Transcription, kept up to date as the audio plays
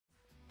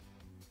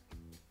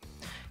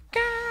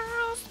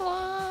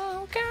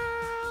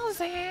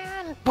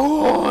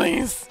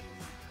Boys!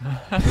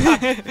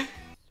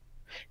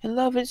 And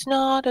love is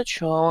not a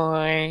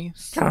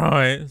choice.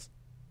 Guys.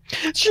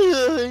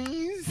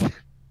 Choice!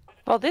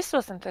 Well, this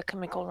wasn't the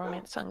chemical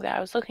romance song that I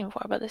was looking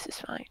for, but this is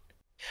fine.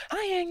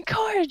 I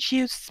encourage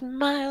you,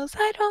 smiles.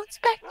 I don't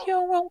expect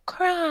you won't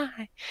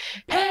cry.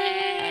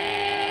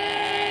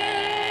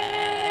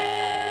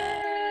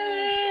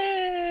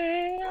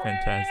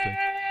 Fantastic.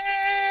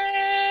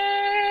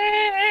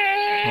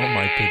 Oh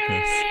my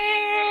goodness.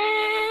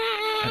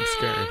 I'm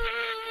scared.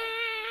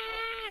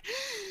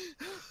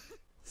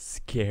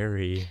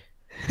 Scary.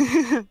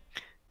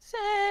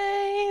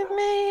 Save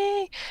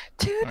me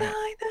to All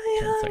right,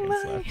 die 10 to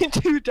young. seconds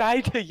left. To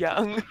die to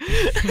young.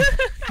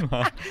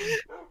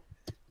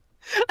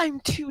 I'm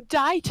to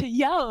die to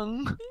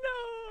young. No.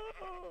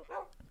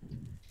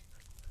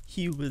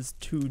 He was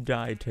to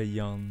die to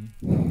young.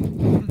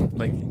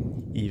 Like,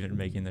 even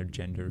making their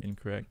gender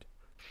incorrect.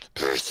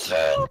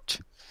 Percent.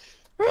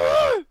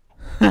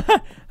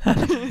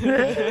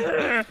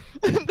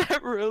 That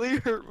really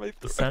hurt my It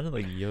throat. sounded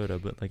like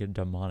Yoda, but like a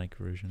demonic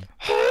version.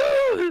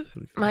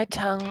 My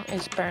tongue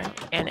is burnt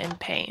and in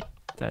pain.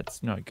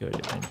 That's not good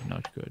and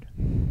not good.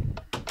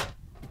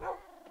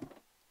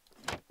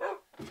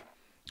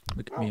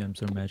 Look at me, I'm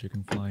so magic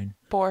and flying.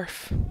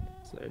 Borf.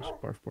 Slash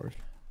barf barf.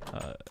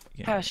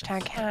 Yeah,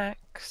 Hashtag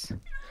hacks.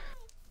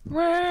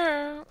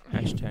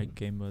 Hashtag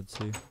game mode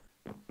C.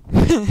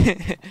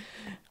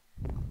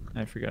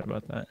 I forgot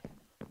about that.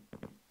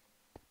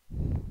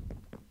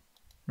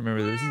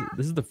 Remember,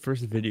 this is the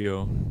first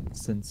video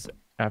since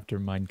after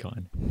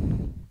Minecon.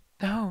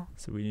 No.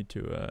 So we need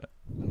to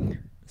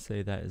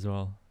say that as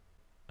well.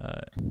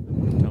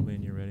 Tell me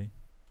when you're ready.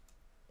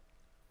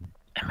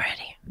 I'm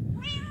ready.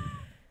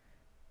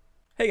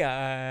 Hey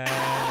guys!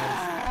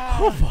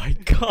 Oh my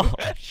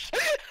gosh!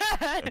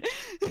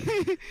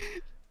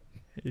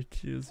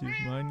 It's you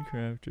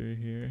Minecrafter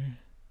here.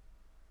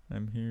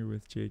 I'm here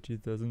with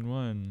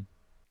J2001.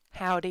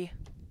 Howdy.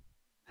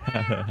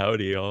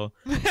 Howdy y'all.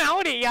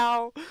 Howdy,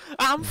 y'all.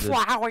 I'm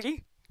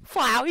Flowey.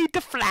 Flowey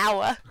the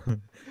flower.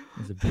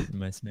 There's a bit in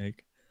my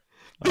snake.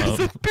 There's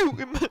a boot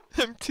in my...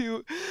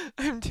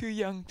 I'm too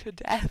young to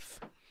death.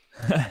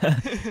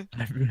 I'm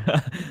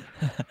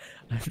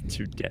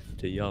too deaf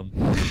to young.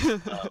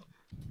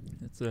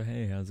 So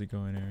hey, how's it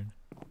going, Erin?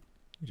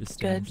 You just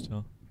standing Good.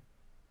 still?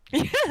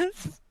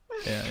 Yes.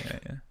 Yeah.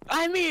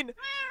 I mean,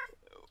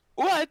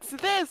 what's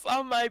this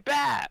on my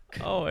back?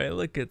 Oh, hey,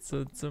 look, it's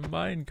a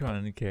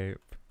Minecon cape.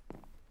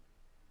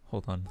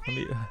 Hold on, let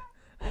me.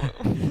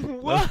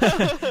 What?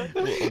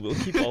 we'll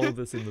keep all of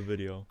this in the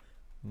video.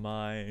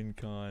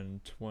 Minecon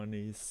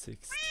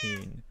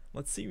 2016.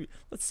 Let's see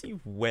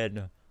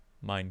when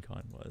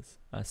Minecon was.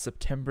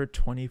 September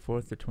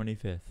 24th to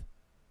 25th.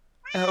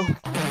 Oh.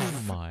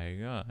 Oh my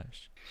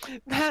gosh.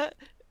 That.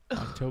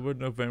 October,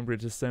 November,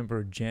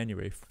 December,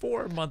 January.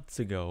 4 months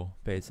ago,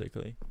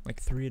 basically. Like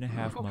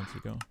 3.5 months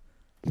ago.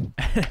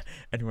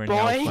 And we're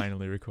now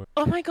finally recording.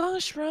 Oh my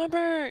gosh,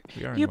 Robert!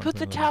 You put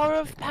the Tower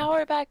of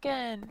Power back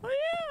in. Oh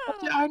yeah.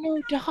 But there are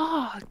no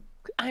dogs.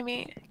 I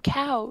mean,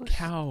 cows.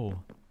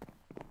 Cow.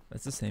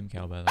 That's the same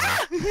cow, by the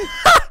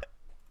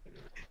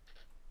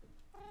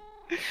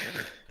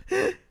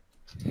way.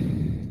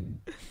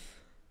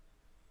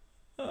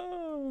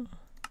 Oh,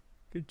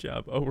 good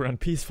job. Oh, we're on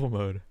peaceful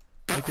mode.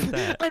 Look at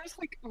that. I'm just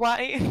like,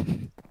 why?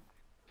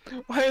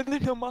 Why are there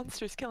no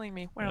monsters killing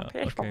me? We're on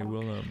peaceful Okay,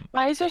 mode. well,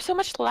 Why is there so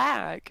much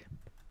lag?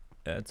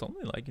 it's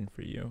only lagging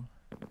for you.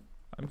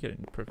 I'm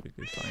getting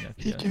perfectly fine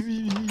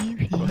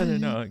FPS. Well, I don't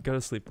know. Go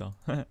to sleep though.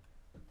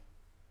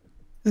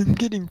 I'm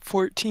getting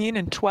 14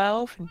 and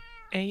 12 and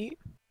 8,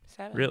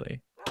 7.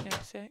 Really? Yeah,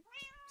 6.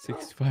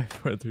 65,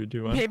 4, 3,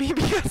 2, 1. Maybe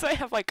because I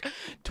have like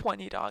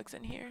 20 dogs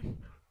in here.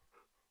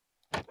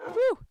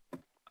 Woo!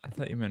 I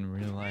thought you meant in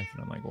real life,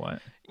 and I'm like, what?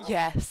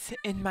 Yes,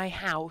 in my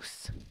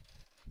house.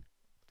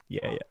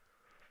 Yeah.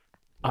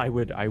 I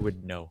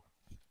would know.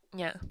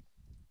 Yeah.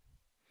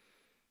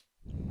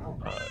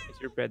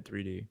 Is your bed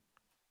 3D?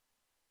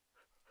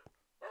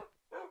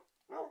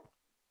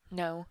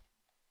 No.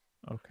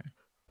 Okay.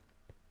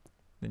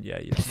 Then yeah,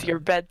 you. Is your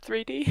bed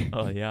 3D?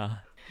 Oh yeah.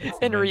 It's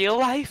In nice. real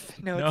life?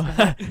 No, No. it's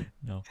not.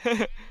 No.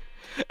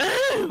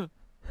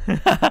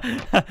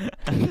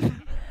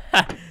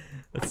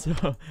 That's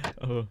so.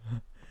 Oh.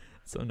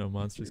 So no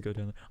monsters go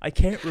down there. I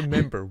can't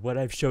remember what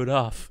I've showed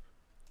off.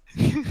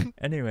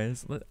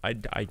 Anyways, I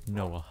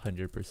know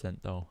 100%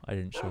 though. I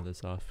didn't show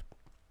this off.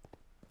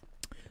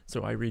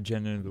 So I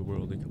regenerated the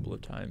world a couple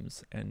of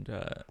times, and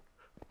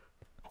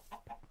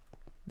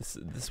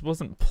this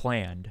wasn't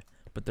planned,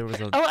 but there was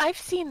a. Oh, I've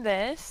seen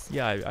this.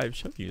 Yeah, I've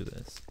showed you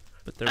this,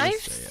 but there was. I've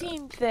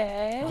seen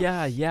this.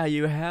 Yeah,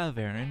 you have,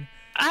 Erin.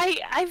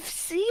 I've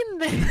seen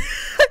this.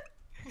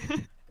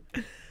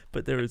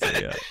 But there was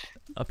a.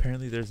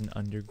 Apparently, there's an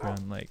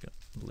underground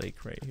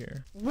lake right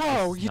here.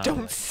 Whoa, It's you not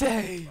don't like-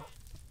 say.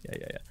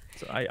 Yeah.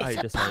 So I It's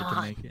a decided to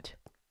pond. make it.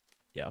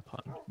 Yeah, a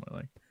pond, more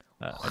like.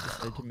 I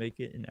decided to make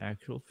it an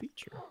actual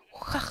feature.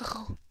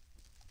 Wow.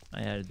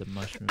 I added the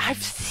mushroom.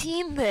 I've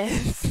seen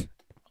this.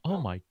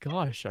 Oh my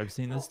gosh, I've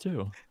seen this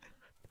too.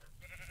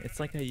 It's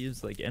like I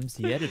use like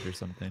MC Edit or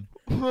something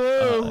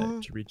Whoa.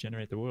 to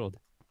regenerate the world.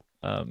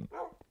 So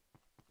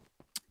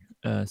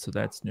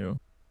that's new.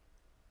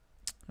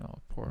 Oh,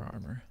 poor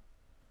armor.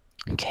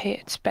 Okay,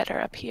 it's better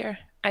up here.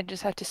 I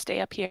just have to stay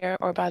up here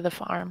or by the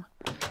farm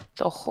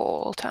the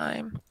whole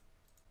time.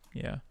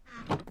 Yeah.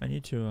 I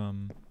need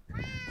to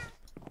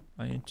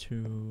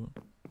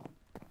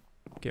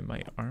get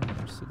my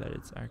armor so that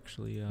it's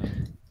actually oh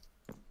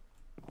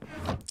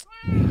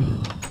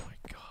my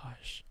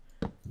gosh.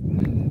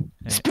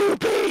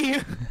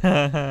 Spoopy!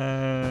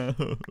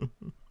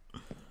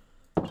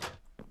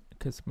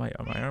 Because my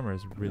armor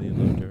is really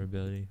low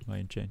durability, my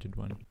enchanted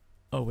one.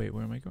 Oh wait,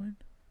 where am I going?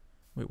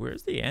 Wait,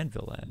 where's the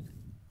anvil at?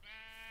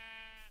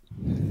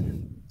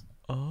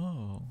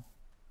 Oh.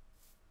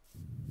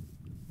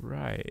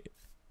 Right.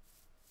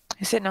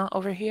 Is it not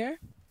over here?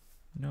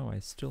 No, I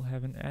still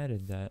haven't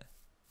added that.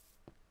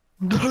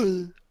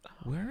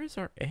 Where is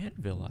our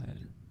anvil at?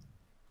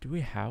 Do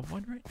we have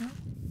one right now?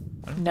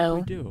 I don't No.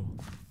 think we do.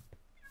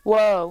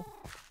 Whoa.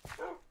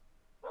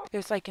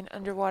 There's like an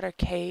underwater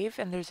cave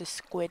and there's a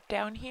squid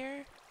down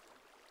here.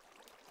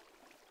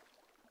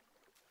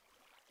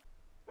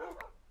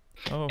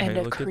 Oh, And hey,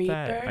 a look creeper.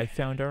 at that. I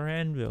found our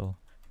anvil.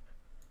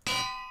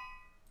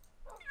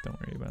 Don't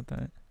worry about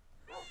that.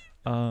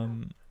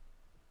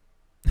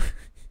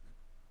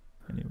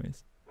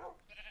 Anyways.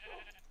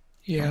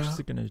 How much is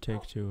it gonna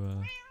take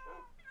to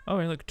oh,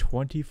 I look,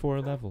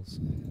 24 levels.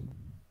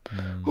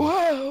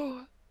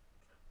 Whoa!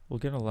 We'll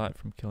get a lot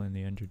from killing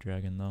the Ender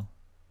Dragon though.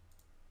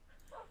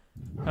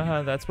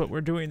 Haha, that's what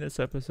we're doing this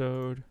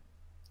episode.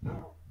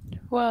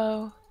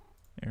 Whoa.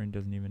 Erin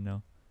doesn't even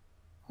know.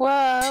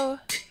 Whoa!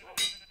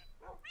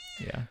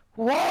 Yeah.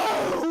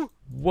 Whoa!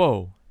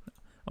 Whoa!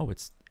 Oh,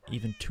 it's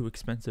even too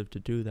expensive to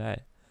do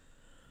that.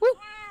 Whoop.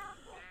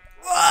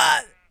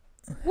 What?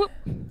 Whoop.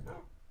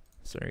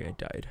 Sorry, I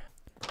died.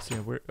 So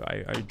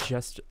yeah,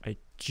 I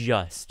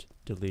just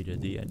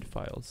deleted the end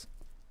files.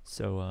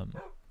 So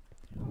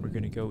we're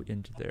gonna go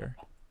into there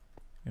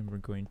and we're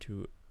going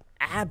to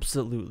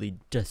absolutely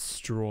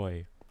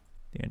destroy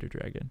the Ender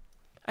Dragon.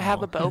 I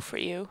have a bow for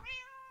you.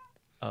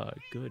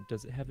 Good.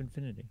 Does it have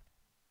infinity?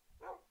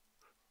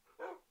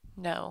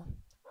 No.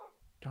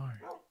 Darn.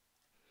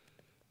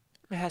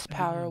 It has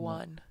power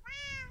 1.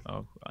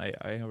 Oh, I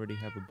already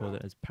have a bow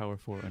that has power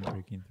 4,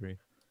 unbreaking 3.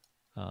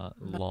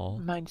 Lol.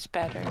 Mine's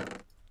better.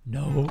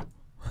 No.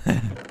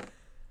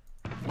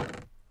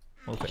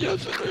 Well,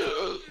 Yes, it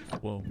is.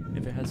 whoa.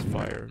 If it has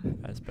fire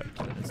aspect,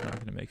 then it's not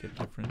gonna make a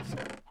difference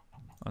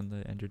on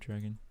the Ender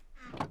Dragon.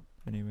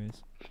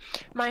 Anyways.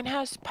 Mine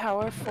has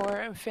power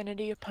 4,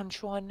 infinity,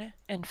 punch 1,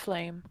 and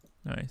flame.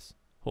 Nice.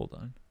 Hold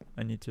on.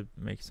 I need to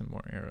make some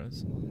more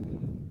arrows.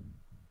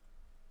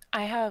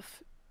 I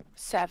have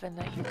 7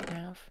 that you can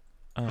have.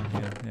 Oh,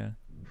 yeah.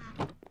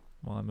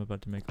 Well, I'm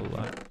about to make a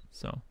lot,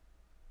 so.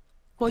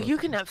 Well, you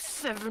can have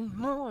 7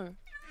 more.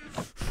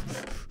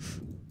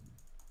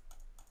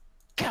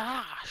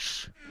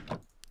 Gosh.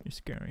 You're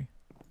scary.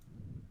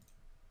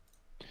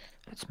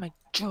 That's my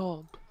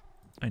job.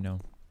 I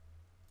know.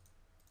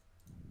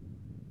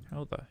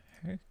 How the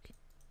heck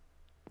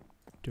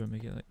do I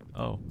make it like...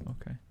 Oh,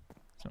 okay.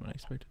 It's not what I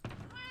expected.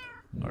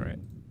 Alright.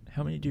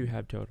 How many do you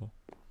have total?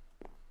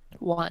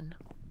 1.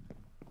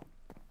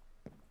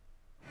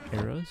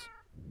 Arrows?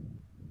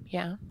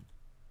 Yeah.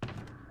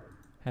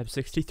 Have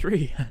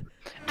 63.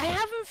 I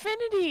have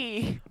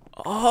infinity.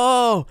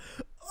 Oh!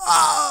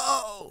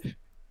 Oh!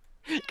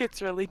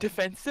 Gets really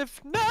defensive.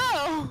 No.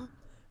 Oh,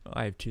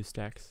 I have 2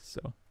 stacks,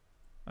 so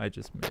I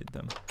just made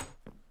them.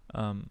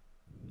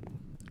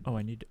 Oh,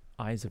 I need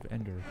Eyes of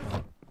Ender.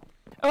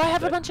 Oh, I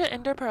have a bunch of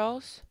ender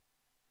pearls.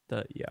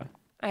 Yeah.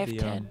 I have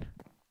 10.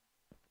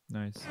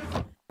 Nice.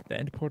 The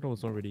end portal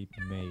is already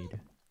made.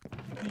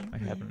 I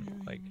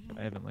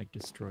haven't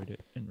destroyed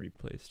it and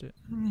replaced it.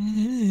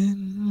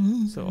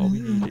 So all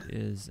we need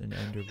is an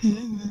ender.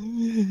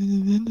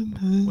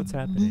 What's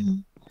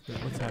happening?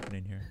 What's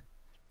happening here?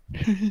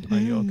 Are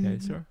you okay,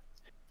 sir?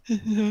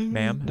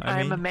 Ma'am?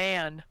 I'm a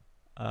man.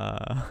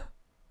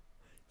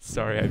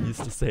 Sorry, I'm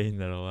used to saying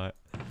that a lot.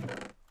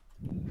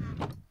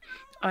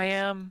 I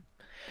am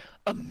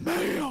a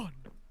man.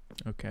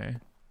 Okay.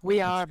 We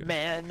That's are good.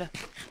 men.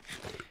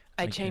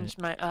 I I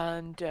changed my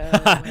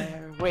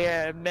underwear.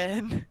 We're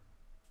men.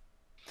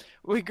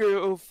 We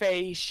grew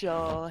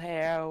facial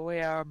hair.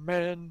 We are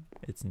men.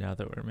 It's now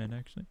that we're men,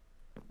 actually.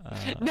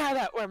 Now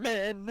that we're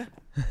men.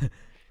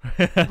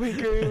 We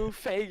grew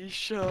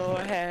facial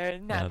hair.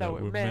 Now that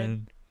we're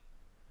men.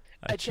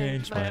 I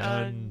changed my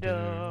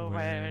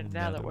underwear.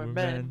 Now that we're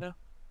men.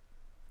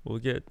 We'll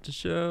get to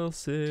Shell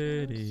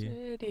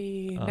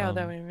City. Now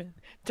that we're men.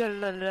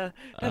 Da-la-la,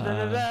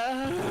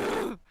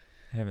 da-la-la-la.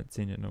 I haven't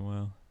seen it in a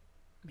while.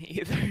 Me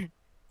either.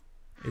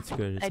 It's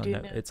good. I do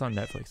know. It's on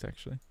Netflix,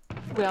 actually.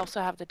 We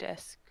also have the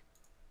disc.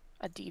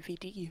 A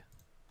DVD.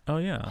 Oh,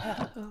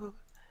 yeah. Whoa.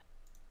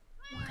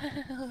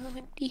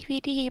 Whoa,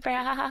 DVD,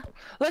 brah.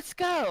 Let's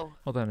go.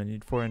 Hold on, I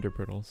need 4 ender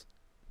pearls.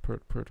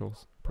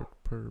 Pearls.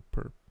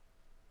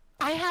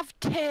 I have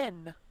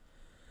 10.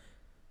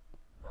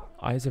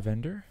 Eyes of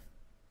Ender?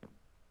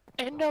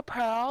 ender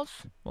pearls.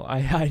 Well,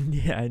 I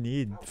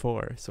need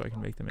 4 so I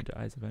can make them into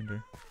Eyes of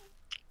Ender.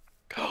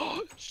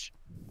 Gosh.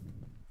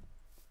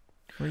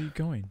 Where are you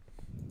going?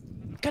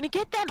 Gonna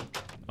get them.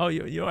 Oh,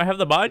 you don't have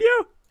them on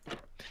you?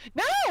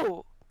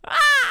 No.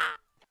 Ah!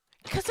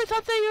 Because I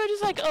thought that you were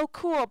just like, oh,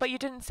 cool, but you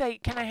didn't say,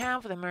 can I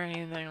have them or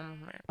anything.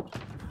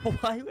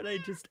 Why would I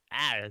just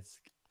ask?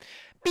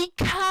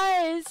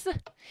 Because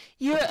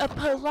you're a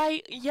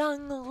polite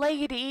young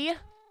lady.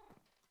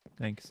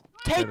 Thanks.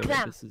 Take By the way,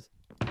 them.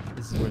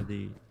 this is where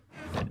the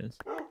thing is.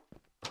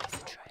 Piece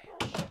of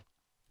trash.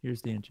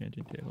 Here's the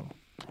enchanting table.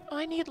 Oh,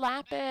 I need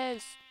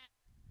lapis.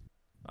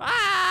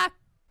 Ah!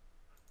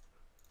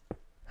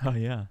 Oh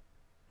yeah.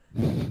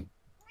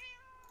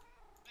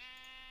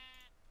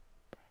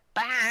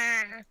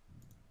 Bah!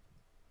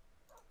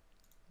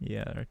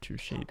 Yeah, there are 2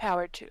 sheep.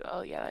 Power 2.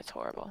 Oh, yeah, that's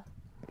horrible.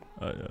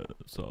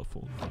 It's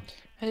awful.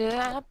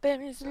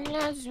 Lapis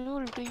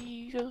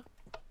lazuli.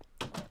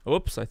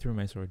 Whoops, I threw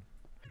my sword.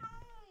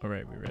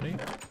 Alright, we ready?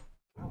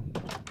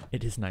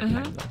 It is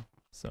nighttime though,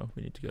 so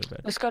we need to go to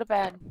bed. Let's go to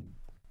bed.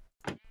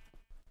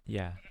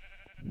 Yeah.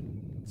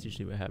 It's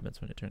usually what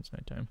happens when it turns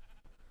nighttime.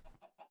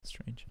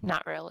 Strange.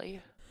 Not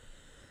really.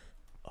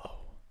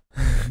 Oh.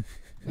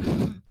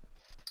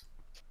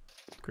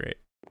 Great.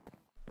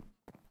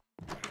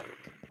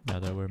 Now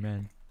that we're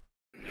men.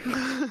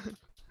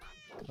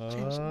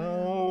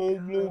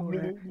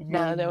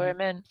 Now that we're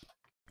men.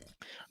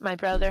 My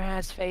brother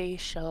has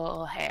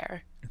facial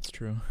hair. It's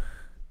true.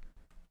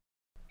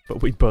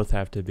 But we both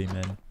have to be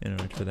men in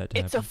order for that to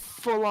It's a happen.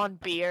 full-on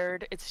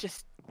beard. It's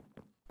just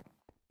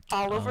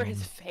all over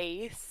his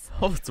face.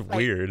 Oh, it's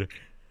weird.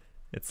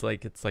 It's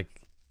like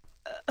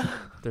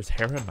there's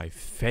hair on my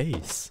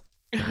face.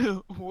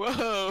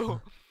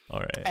 Whoa.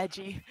 Alright.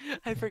 Edgy.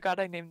 I forgot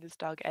I named this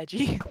dog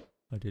Edgy.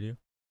 Oh, did you?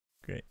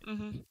 Great.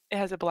 It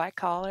has a black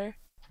collar.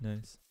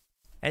 Nice.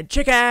 And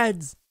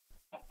chickens!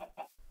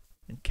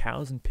 And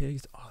cows and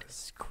pigs. Oh,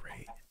 this is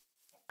great.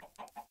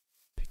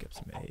 Pick up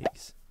some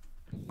eggs.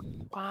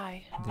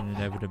 Why? And then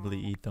inevitably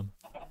eat them.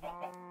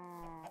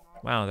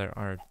 Wow, there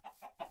are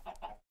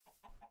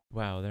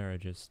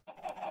just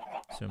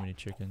so many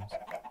chickens.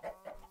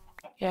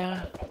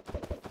 Yeah.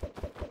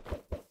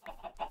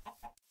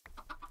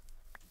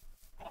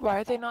 Why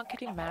are they not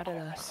getting mad at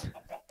us?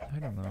 I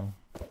don't know.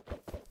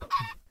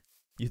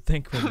 You'd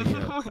think when we,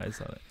 I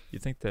saw that.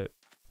 You'd think that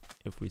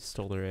if we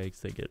stole their eggs,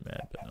 they'd get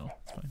mad, but no,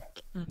 it's fine.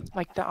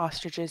 Like the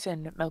ostriches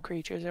and milk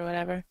creatures or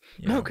whatever.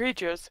 Yeah. Milk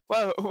creatures.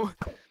 Whoa.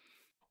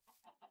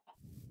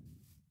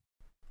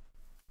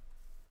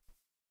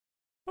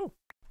 Oh,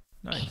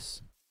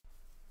 nice.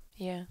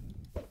 Yeah.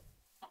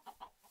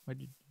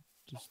 Why'd you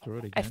just throw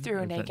it again? I threw Or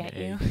an is egg that at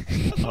you.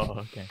 Oh,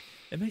 okay.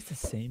 It makes the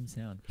same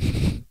sound.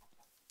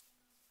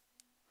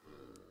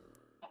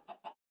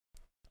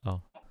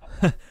 Oh.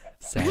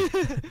 Sad.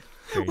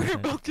 Very We're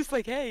sad. both just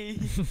like, hey.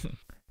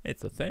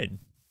 It's a thing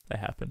that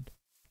happened.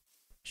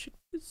 Should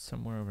be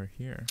somewhere over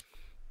here.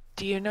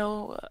 Do you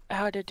know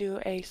how to do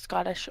a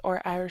Scottish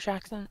or Irish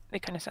accent? They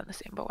kind of sound the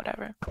same, but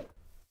whatever.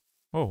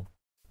 Oh.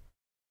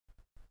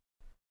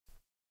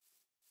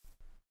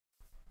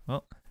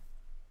 Well,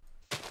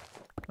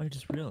 I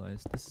just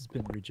realized this has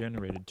been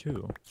regenerated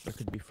too. There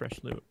could be fresh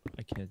loot.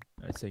 I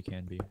say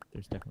can be.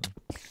 There's definitely.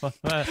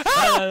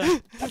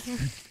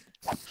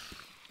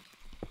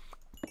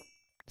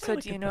 So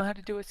do you know how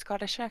to do a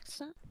Scottish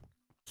accent?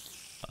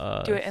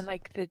 Do it in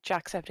like the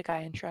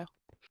Jacksepticeye intro.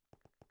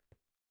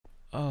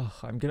 Oh,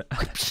 I'm gonna.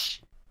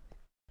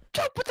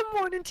 Top of the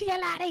morning to you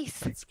laddies!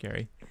 That's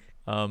scary.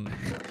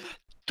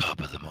 Top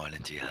of the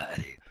morning to you,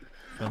 laddie.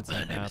 Find some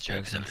My name is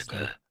apples and Jacksepticeye.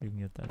 stuff. You can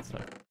get that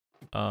stuff.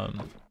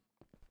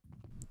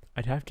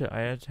 I'd have to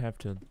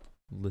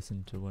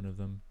listen to one of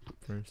them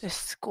first. The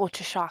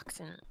Scottish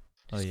accent.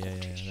 Oh yeah,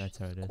 that's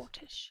how it is.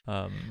 Scottish.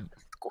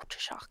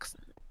 Scottish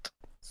accent.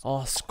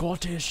 Oh,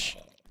 Scottish!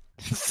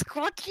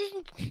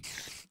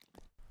 Scottish.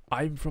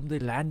 I'm from the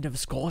land of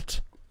Scotland.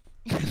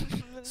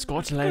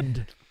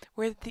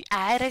 We're the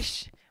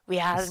Irish. We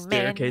The are men.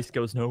 staircase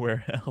goes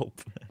nowhere. Help.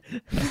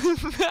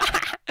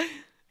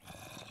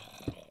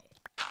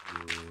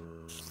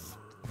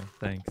 Oh,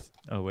 thanks.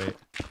 Oh wait,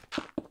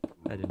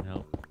 that didn't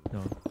help.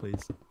 No,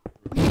 please.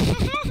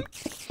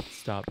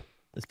 Stop.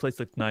 This place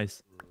looks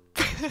nice.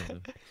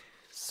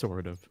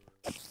 Sort of.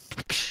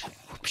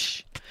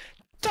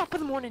 Top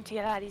of the morning to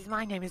you laddies.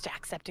 My name is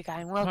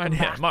Jacksepticeye and welcome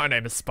back. My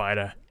name is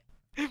Spider.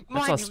 My That's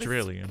name is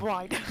Australian.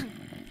 Spider.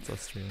 It's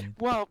Australian.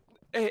 Well,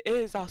 it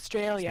is There's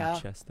Australia. no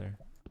chest there.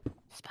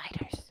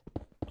 Spiders.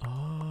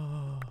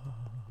 Oh.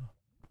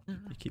 You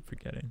keep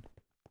forgetting.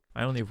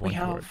 I only have one We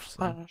torch. have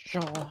So.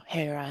 facial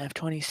hair. I have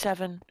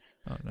 27.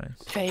 Oh,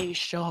 nice.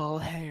 Facial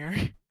hair.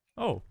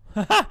 Oh.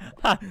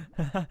 I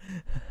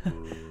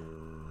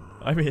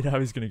mean, I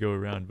was gonna go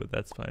around, but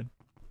that's fine.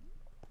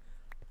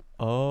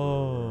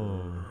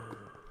 Oh.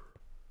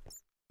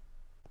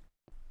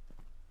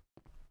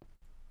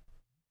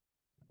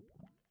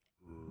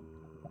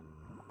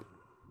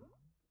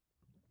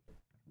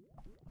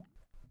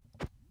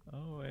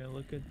 Oh, hey,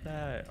 look at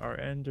that. Our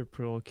Ender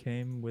Pearl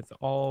came with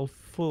all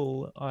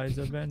full Eyes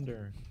of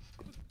Ender.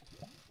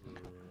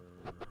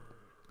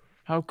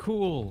 How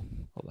cool!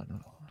 Hold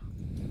on.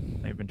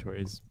 My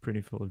inventory is pretty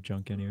full of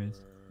junk,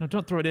 anyways. No,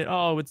 don't throw it in.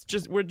 Oh,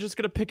 we're just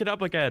gonna pick it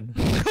up again.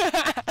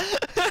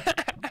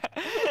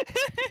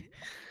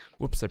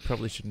 Whoops! I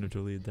probably shouldn't have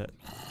deleted that.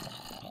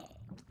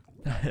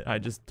 I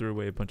just threw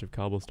away a bunch of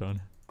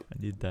cobblestone. I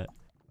need that.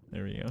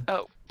 There we go.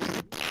 Oh.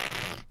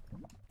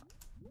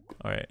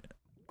 Alright.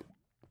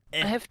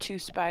 I have 2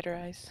 spider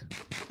eyes.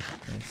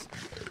 Nice.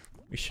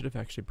 We should have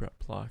actually brought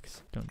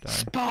blocks. Don't die.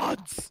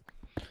 Spuds!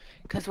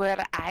 Because we're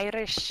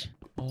Irish.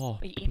 Oh,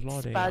 We eat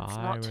bloody spuds,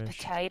 not Irish.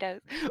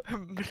 potatoes. We're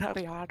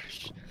bloody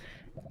Irish.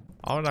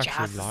 I don't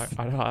actually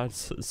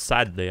Yes. like.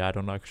 Sadly, I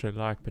don't actually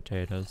like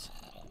potatoes.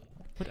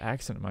 What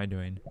accent am I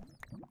doing?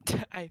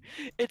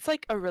 It's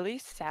like a really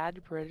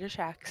sad British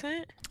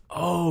accent.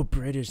 Oh,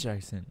 British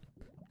accent.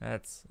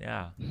 That's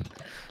yeah.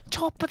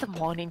 Top of the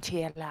morning to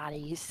you,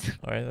 laddies.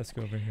 All right, let's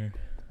go over here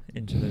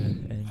into the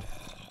end.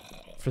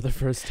 For the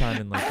first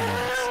time in like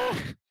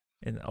months,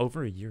 in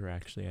over a year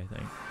actually, I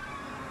think.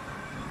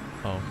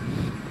 Oh,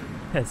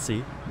 let's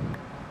see.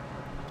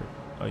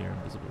 Oh, you're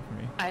invisible for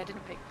me. I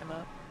didn't pick them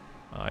up.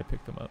 Oh, I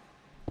picked them up.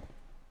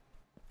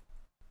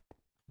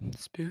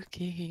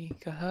 Spooky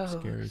ghost.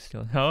 Scary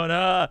skeleton. Oh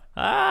no!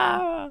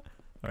 Ah! All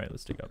right,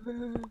 let's dig up.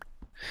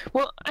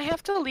 Well, I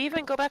have to leave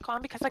and go back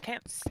on because I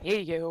can't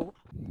see you.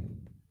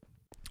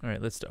 All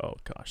right, let's. Oh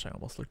gosh, I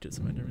almost looked at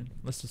some Enderman.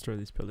 Let's destroy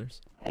these pillars.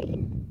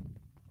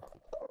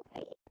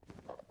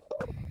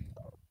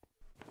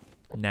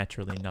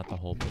 Naturally, not the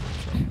whole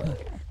pillar,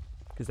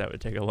 because that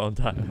would take a long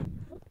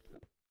time.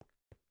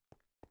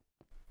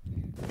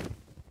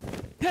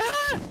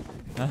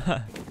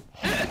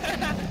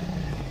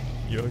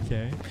 You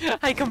okay?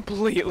 I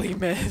completely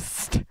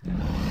missed.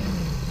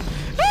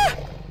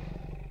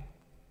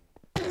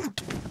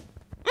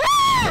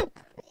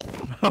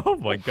 Oh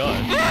my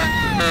god.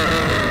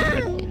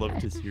 I'd love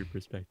to see your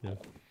perspective.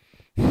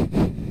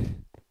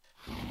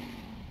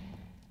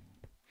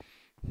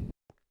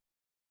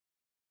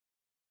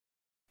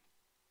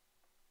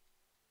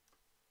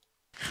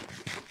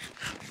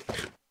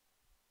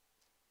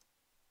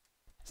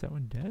 Is that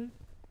one dead?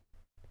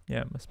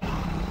 Yeah, it must be.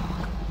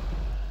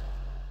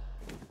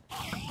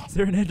 Is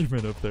there an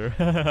Enderman up there?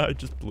 I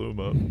just blew him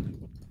up.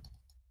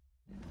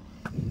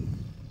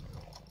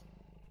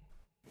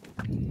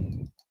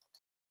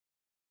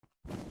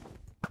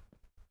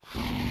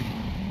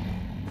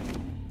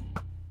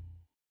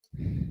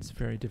 It's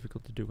very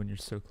difficult to do when you're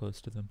so close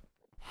to them.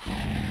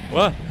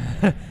 What?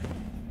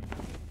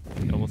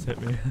 It almost hit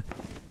me.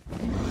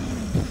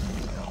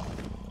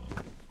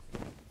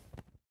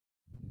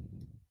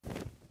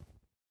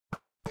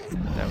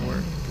 That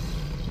worked.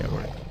 Yeah, it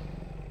worked.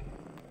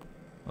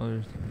 Oh,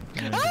 there's an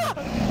Enderman.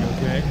 You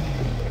okay?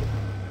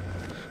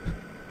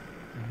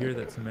 I hear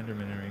that some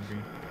Endermen are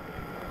angry.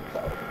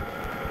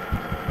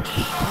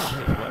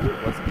 Wait, what?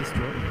 Was it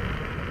destroyed?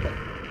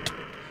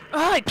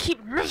 Oh, I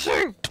keep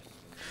missing.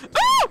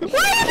 Oh,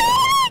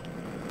 why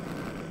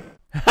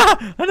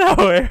No,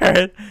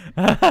 Aaron!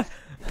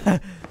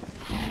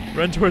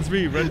 Run towards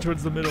me, run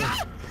towards the middle of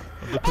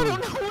the I pillar.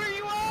 don't know where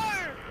you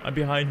are. I'm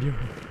behind you,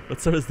 but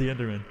so is the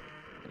Enderman.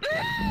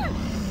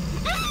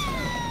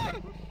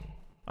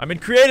 I'm in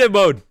creative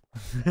mode!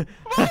 Why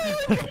are you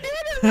in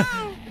creative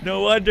mode?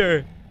 No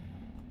wonder!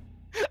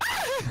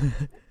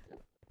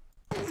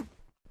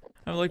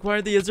 I'm like, why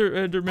are the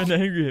Endermen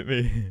angry at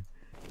me?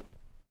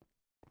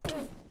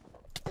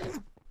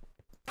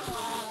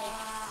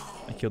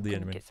 I killed the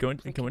Enderman.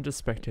 Go into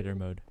spectator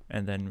mode,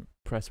 and then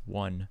press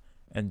 1,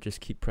 and just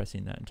keep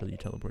pressing that until you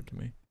teleport to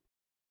me.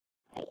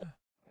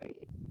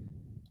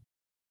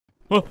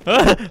 Oh!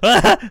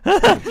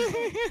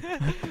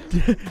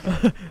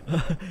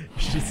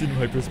 It's just in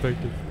my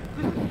perspective.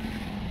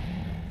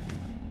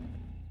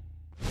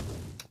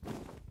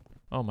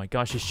 Oh my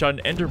gosh, he shot an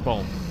ender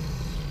ball.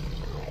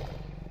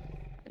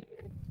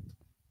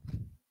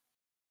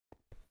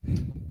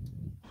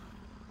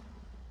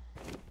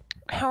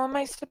 How am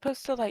I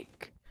supposed to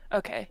like?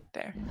 Okay,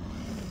 there.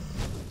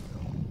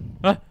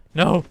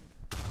 No!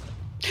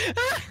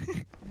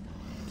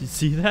 You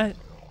see that?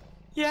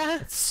 Yeah.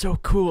 It's so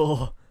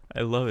cool.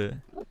 I love it.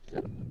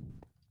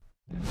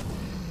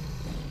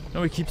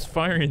 No, he keeps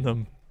firing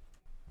them.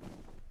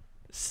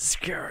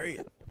 Scary.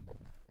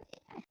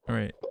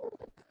 Alright.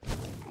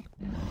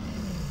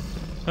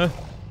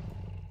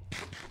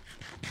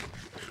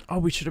 Oh,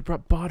 we should have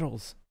brought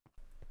bottles.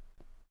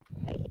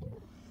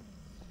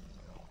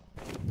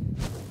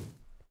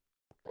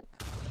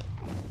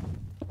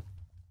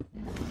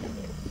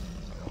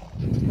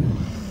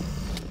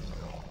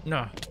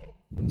 Nah.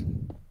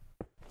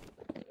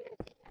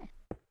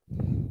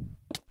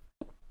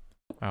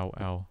 Ow,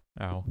 ow,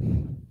 ow.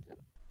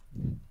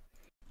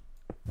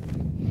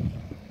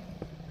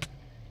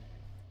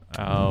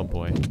 Oh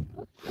boy.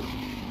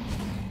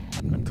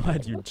 I'm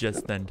glad you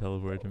just then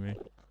teleported to me.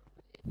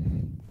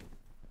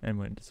 And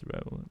went to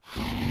survival.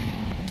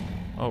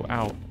 Oh,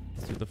 ow.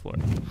 It's through the floor.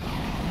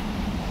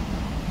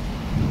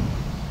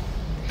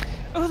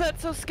 Oh,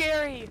 that's so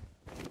scary.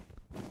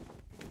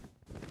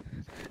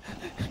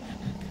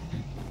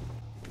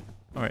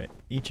 Alright,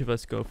 each of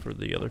us go for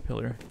the other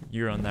pillar.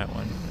 You're on that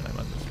one, and I'm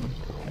on this one,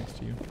 next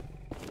to you.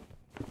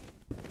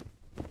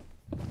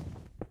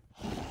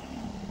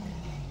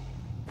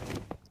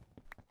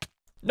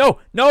 No!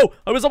 No!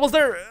 I was almost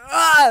there!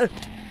 Ah!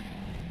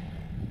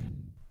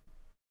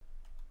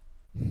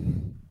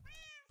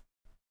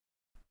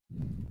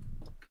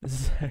 This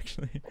is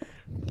actually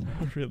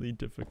really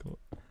difficult.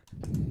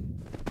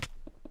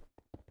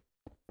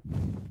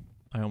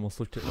 I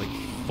almost looked at like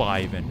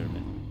 5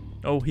 Endermen.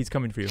 Oh, he's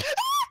coming for you.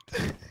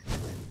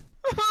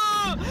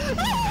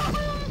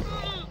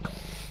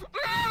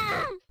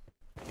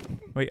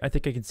 Wait, I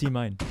think I can see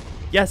mine.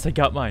 Yes, I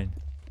got mine.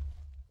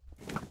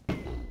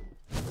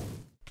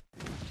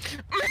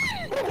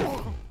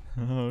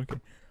 Oh, okay.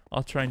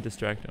 I'll try and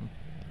distract him.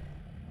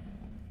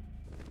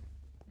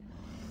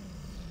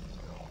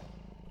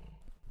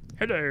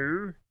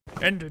 Hello,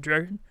 Ender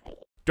Dragon.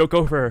 Don't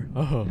go for her.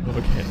 Oh,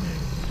 okay.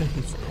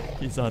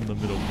 he's on the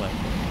middle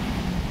platform.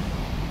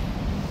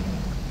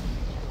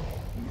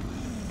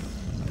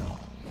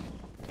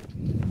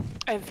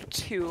 I have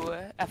 2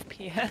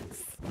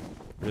 FPS.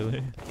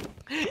 Really?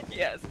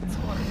 Yes, it's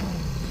horrible.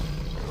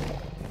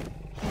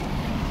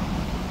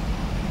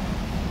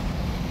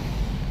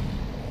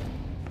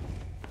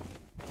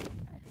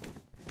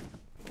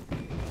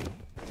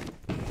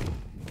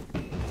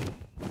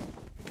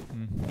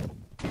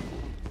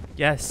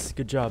 Yes,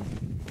 good job.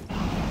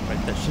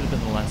 Right, that should have been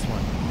the last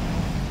one.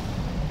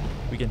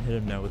 We can hit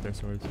him now with our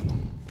swords.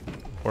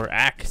 Or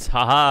axe,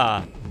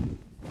 haha!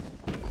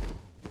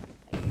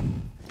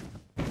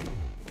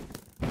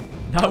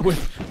 Not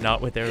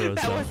with arrows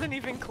That though. wasn't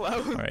even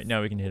close. Alright,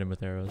 now we can hit him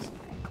with arrows.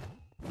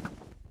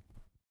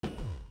 Like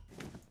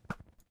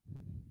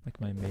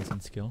my amazing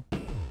skill.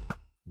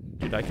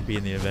 Dude, I could be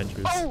in the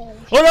Avengers. Oh,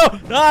 Oh no!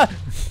 Ah!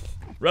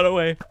 Run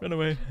away, run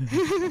away.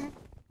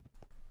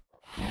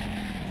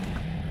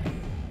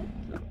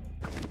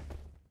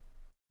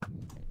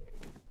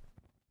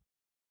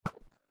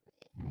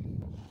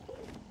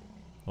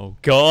 Oh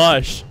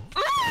gosh!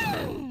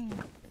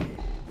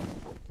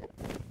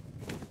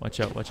 Watch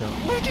out, watch out.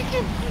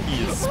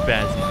 He is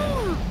spazzing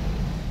out.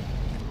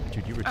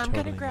 Dude, you were I'm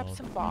totally gonna grab mauled.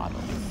 some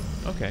bottles.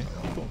 Okay,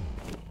 cool.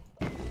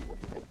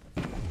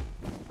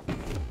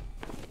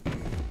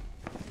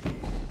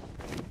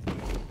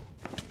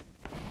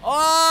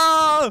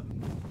 Oh!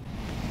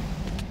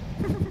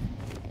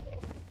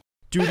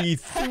 Dude, he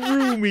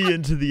threw me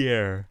into the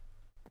air.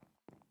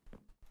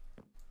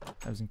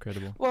 That was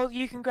incredible. Well,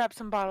 you can grab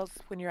some bottles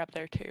when you're up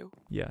there too.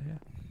 Yeah, yeah.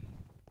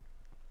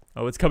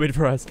 Oh, it's coming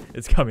for us.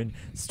 It's coming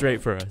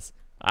straight for us.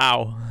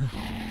 Ow.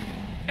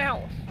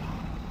 Ow.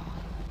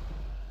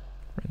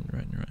 Run,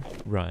 run, run.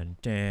 Run.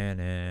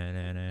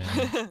 Da-na-na-na.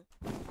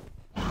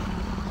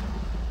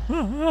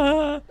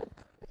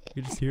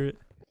 You just hear it?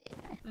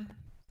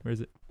 Where is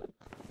it?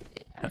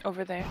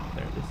 Over there.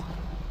 There it is.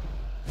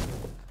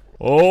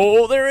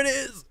 Oh, there it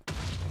is!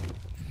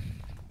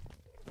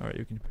 Alright,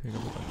 you can pick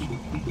up a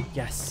bunch.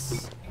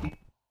 Yes!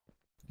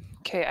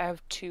 Okay, I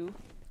have 2.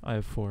 I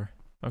have 4.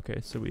 Okay,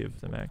 so we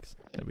have the max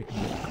that we can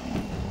get.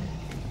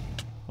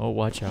 Oh,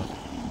 watch out.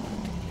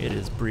 It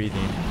is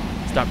breathing.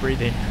 Stop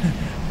breathing.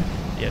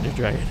 The Ender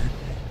Dragon.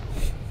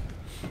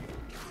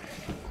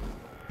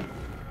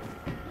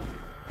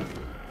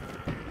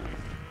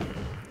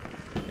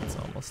 It's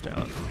almost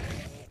down.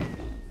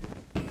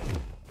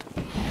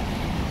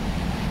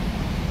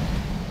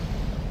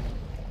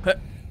 Huh.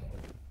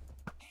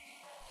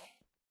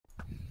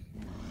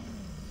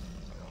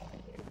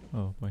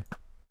 Oh boy.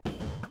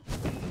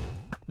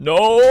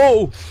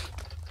 No!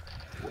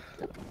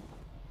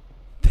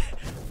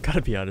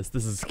 Gotta be honest,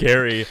 this is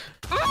scary.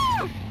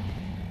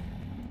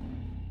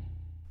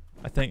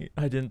 I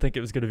didn't think it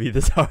was gonna be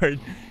this hard.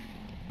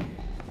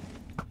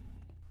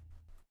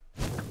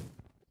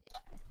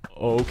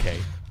 Okay.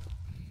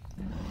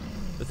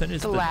 The thing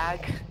is The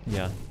lag.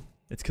 yeah,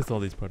 it's because all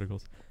these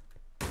particles.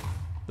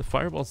 The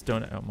fireballs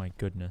don't. Oh my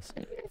goodness,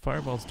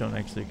 fireballs don't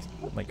actually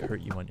like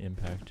hurt you on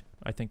impact.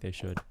 I think they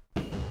should.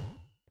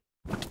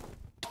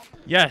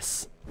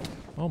 Yes.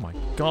 Oh my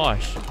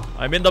gosh,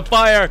 I'm in the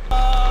fire.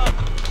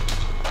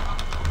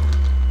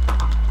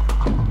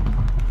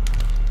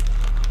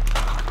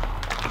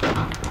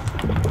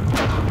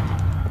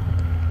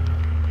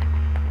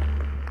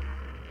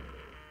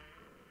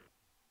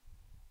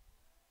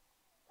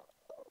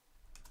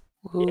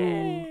 Ooh.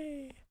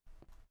 Yay.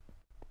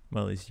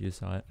 Well, at least you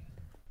saw it.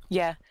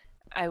 Yeah,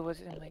 I was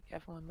in like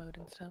F1 mode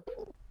and stuff.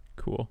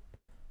 Cool.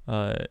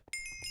 I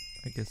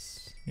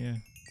guess, yeah.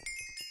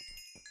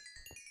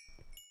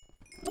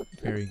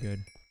 Very good.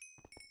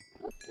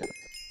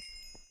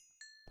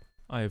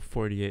 I have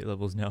 48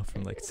 levels now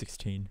from like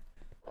 16.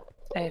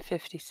 I have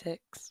 56.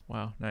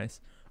 Wow, nice.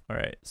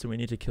 Alright, so we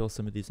need to kill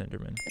some of these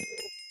Endermen.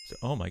 So,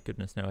 oh my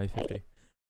goodness, now I have 50.